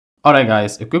Alright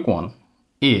guys, a quick one.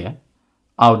 Here,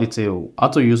 I'll detail how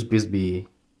to use Bixby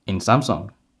in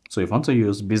Samsung. So if you want to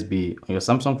use Bixby on your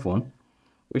Samsung phone,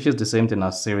 which is the same thing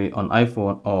as Siri on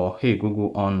iPhone or Hey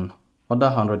Google on other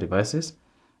Android devices,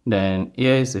 then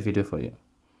here is a video for you.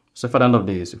 So for the end of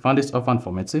this, if you found this offer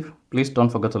informative, please don't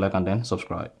forget to like and then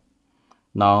subscribe.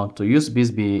 Now, to use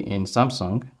Bixby in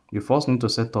Samsung, you first need to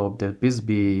set up the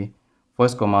Bixby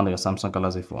voice command on your Samsung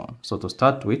Galaxy phone. So to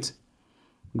start with,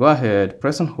 go ahead,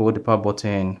 press and hold the power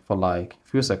button for like a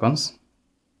few seconds,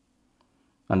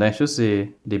 and then you should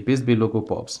see the Bixby logo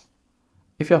pops.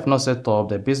 If you have not set up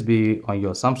the Bixby on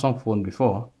your Samsung phone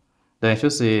before, then you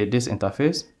should see this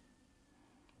interface.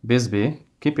 Bixby,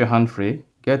 keep your hand free,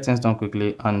 get things done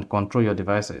quickly, and control your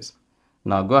devices.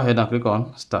 Now go ahead and click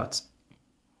on Start.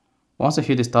 Once you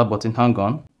hit the Start button, hang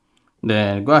on,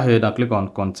 then go ahead and click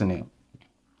on Continue.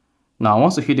 Now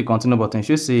once you hit the Continue button, you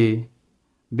should see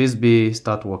Bixby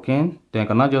start working. Then you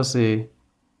can now just say,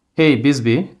 "Hey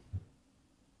Bixby,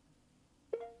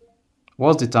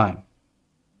 what's the time?"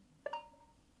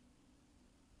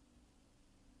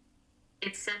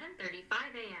 It's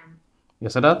 7:35 a.m. You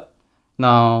see that?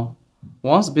 Now,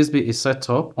 once Bixby is set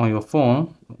up on your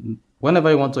phone,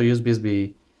 whenever you want to use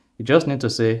Bixby, you just need to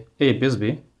say, "Hey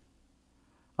Bixby,"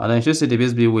 and then you should see the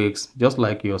Bixby works just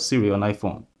like your Siri on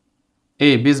iPhone.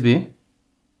 "Hey Bixby,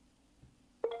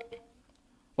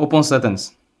 open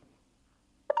settings."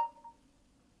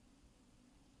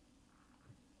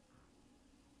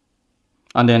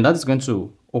 And then that is going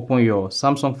to open your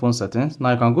Samsung phone settings.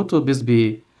 Now you can go to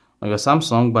Bixby on your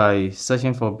Samsung by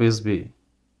searching for Bixby.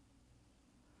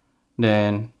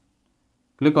 Then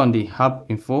click on the app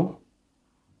info.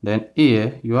 Then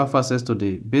here you have access to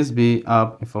the Bixby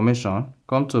app information.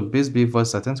 Come to Bixby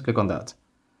voice settings, click on that.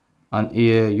 And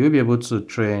here you'll be able to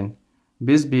train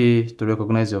Bixby to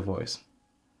recognize your voice.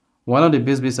 While on the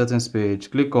Bixby settings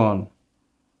page, click on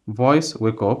Voice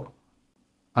Wake Up,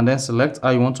 and then select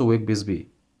how you want to wake Bixby.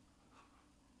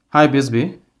 "Hi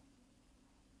Bixby,"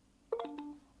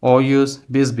 or use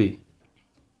Bixby.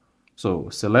 So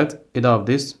select either of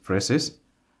these phrases,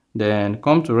 then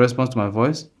come to response to my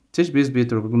voice. Teach Bixby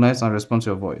to recognize and respond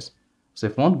to your voice. So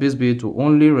if you want Bixby to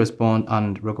only respond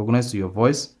and recognize to your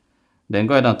voice, then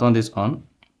go ahead and turn this on.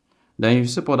 Then you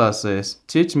see that says,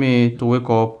 "Teach me to wake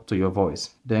up to your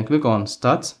voice." Then click on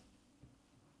Start.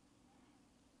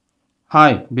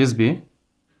 "Hi Bixby."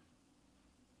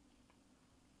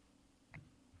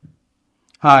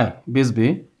 "Hi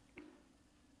Bixby."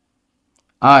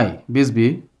 "Hi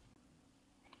Bixby."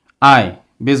 "Hi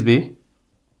Bixby."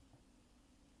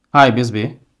 "Hi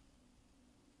Bixby."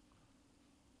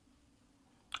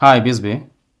 "Hi Bixby."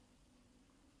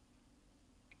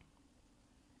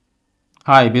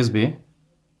 "Hi Bixby."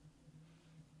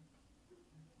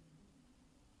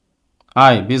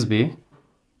 "Hi Bixby."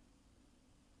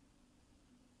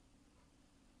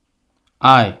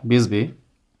 "Hi Bixby."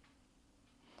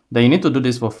 Then you need to do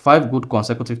this for 5 good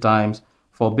consecutive times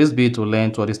for Bixby to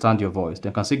learn to understand your voice.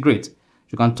 Then you can say, "Great,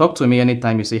 you can talk to me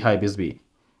anytime you say hi Bixby."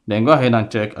 Then go ahead and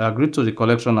check, "I agree to the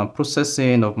collection and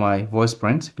processing of my voice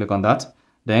print." Click on that.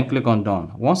 Then click on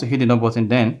Done. Once you hit the Done button,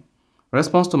 then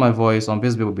response to my voice on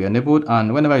Bixby will be enabled.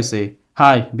 And whenever you say,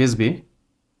 "Hi Bixby,"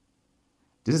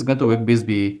 this is going to wake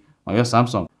Bixby on your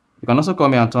Samsung. You can also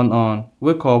come here and turn on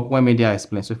Wake Up when media is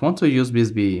playing. So if you want to use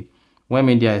Bixby when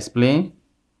media is playing,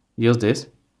 use this.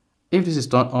 If this is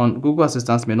turned on, Google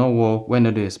Assistant may not work when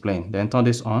audio is playing. Then turn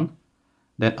this on.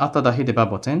 Then after that, hit the back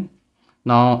button.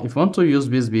 Now, if you want to use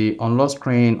Bixby on lock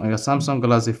screen on your Samsung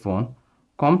Galaxy phone,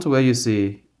 come to where you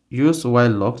see Use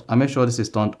While Locked and make sure this is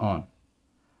turned on.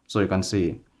 So you can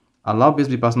see Allow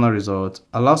Bixby Personal Results,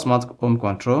 Allow Smart Home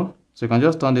Control. So you can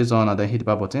just turn this on and then hit the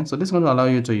back button. So this is going to allow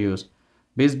you to use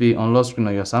Bixby on lock screen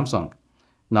on your Samsung.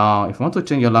 Now, if you want to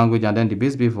change your language and then the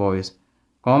Bixby voice,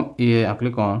 come here and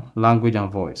click on Language and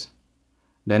Voice.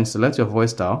 Then select your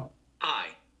voice style. "Hi,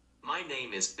 my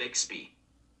name is Bixby."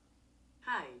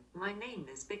 Hi, my name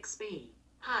is Bixby.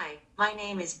 Hi, my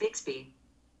name is Bixby.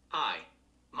 "Hi,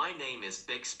 my name is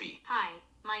Bixby." Hi,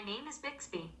 my name is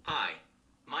Bixby. "Hi,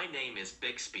 my name is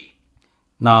Bixby."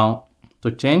 Now, to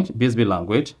change Bixby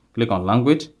language, click on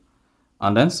Language,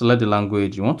 and then select the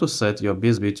language you want to set your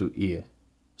Bixby to hear.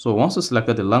 So once you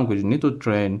selected the language, you need to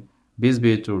train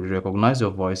Bixby to recognize your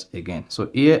voice again.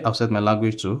 So here I've set my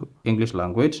language to English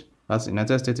language. That's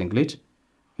United States English.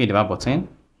 Hit the back button.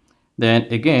 Then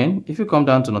again, if you come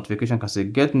down to notification, you can say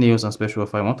Get News and Special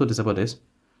Offer. I want to disable this.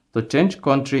 To change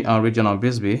country and region on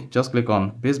Bixby, just click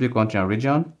on Bixby Country and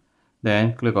Region.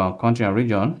 Then click on Country and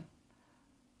Region.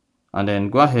 And then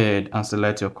go ahead and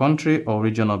select your country or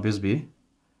region of Bixby.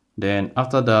 Then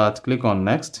after that, click on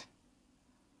Next.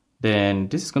 Then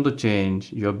this is going to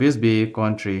change your Bixby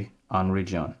country and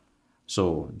region.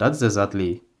 So that's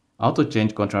exactly how to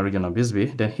change country and region on Bixby.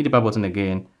 Then hit the back button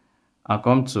again and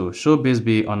come to show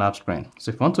Bixby on app screen. So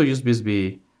if you want to use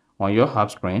Bixby on your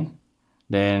app screen,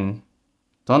 then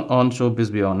turn on show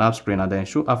Bixby on app screen and then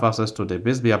should have access to the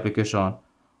Bixby application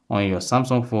on your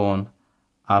Samsung phone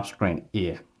app screen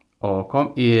here. Or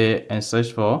come here and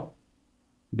search for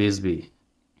Bixby.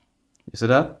 You see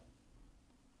that?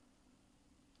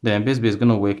 Then Bixby is going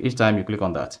to wake each time you click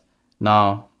on that.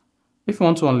 Now, if you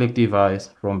want to unlink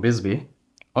device from Bixby,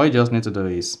 all you just need to do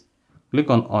is click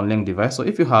on unlink device. So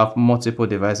if you have multiple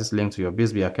devices linked to your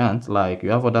Bixby account, like you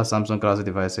have other Samsung Galaxy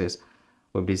devices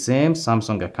with the same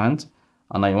Samsung account,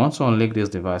 and now you want to unlink this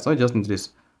device, all you just need to do is,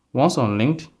 once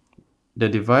unlinked, the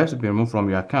device will be removed from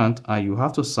your account and you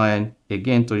have to sign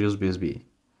again to use Bixby.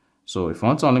 So if you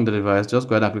want to unlink the device, just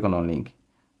go ahead and click on unlink.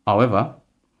 However,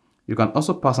 you can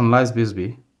also personalize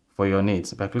Bixby for your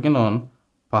needs by clicking on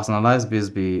personalize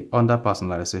Bixby under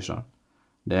personalization.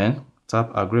 Then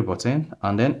tap agree button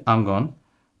and then hang on.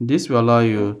 This will allow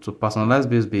you to personalize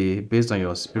Bixby based on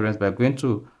your experience by going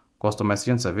to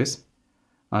customization service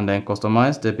and then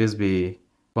customize the Bixby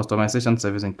customization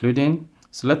service, including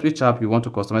select which app you want to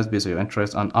customize based on your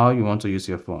interest and how you want to use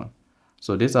your phone.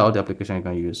 So these are all the applications you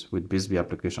can use with Bixby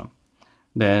application.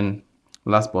 Then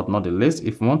last but not the least,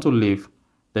 if you want to leave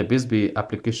the Bixby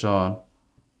application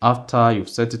after you've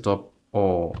set it up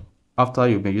or after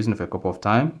you've been using it for a couple of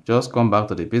time, just come back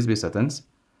to the Bixby settings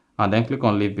and then click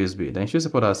on leave Bixby. Then you should see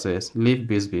that says leave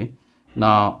Bixby.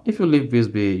 Now, if you leave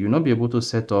Bixby, you'll not be able to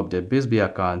set up the Bixby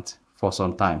account for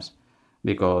some times,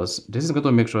 because this is going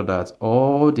to make sure that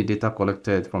all the data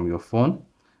collected from your phone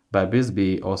by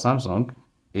Bixby or Samsung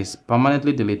is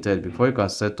permanently deleted before you can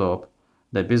set up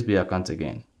the Bixby account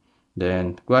again.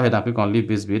 Then go ahead and click on leave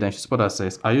Bixby. Then you should see that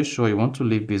says, are you sure you want to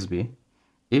leave Bixby?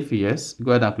 If yes,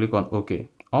 go ahead and click on OK.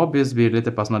 All Bixby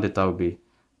related personal data will be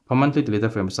permanently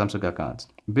deleted from your Samsung account.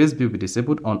 Bixby will be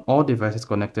disabled on all devices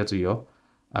connected to your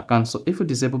account. So if you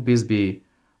disable Bixby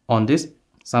on this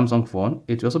Samsung phone,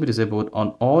 it will also be disabled on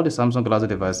all the Samsung Galaxy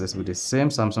devices with the same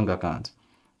Samsung account.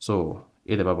 So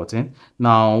hit the back button.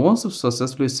 Now, once you've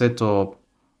successfully set up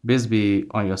Bixby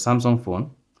on your Samsung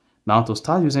phone, now to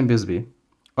start using Bixby,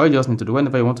 all you just need to do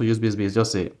whenever you want to use Bixby is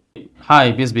just say,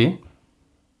 hi Bixby.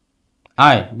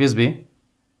 Hi Bixby.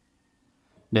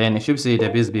 Then it should say the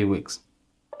Bixby works.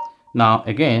 Now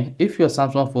again, if your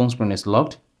Samsung phone screen is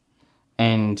locked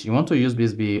and you want to use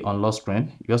Bixby on lock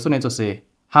screen, you also need to say,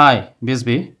 hi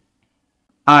Bixby.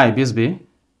 Hi Bixby.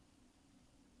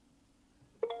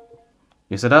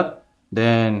 You see that?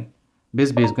 Then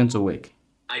Bixby is going to wake.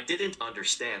 I didn't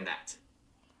understand that.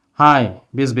 Hi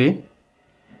Bixby.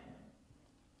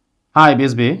 Hi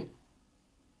Bixby.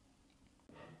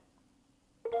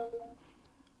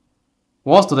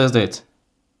 What's today's date?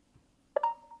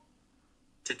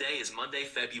 Today is Monday,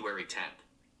 February 10th.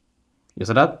 You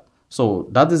see that? So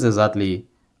that is exactly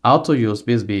how to use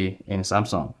Bixby in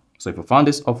Samsung. So if you found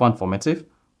this offer informative,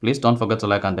 please don't forget to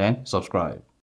like and then subscribe.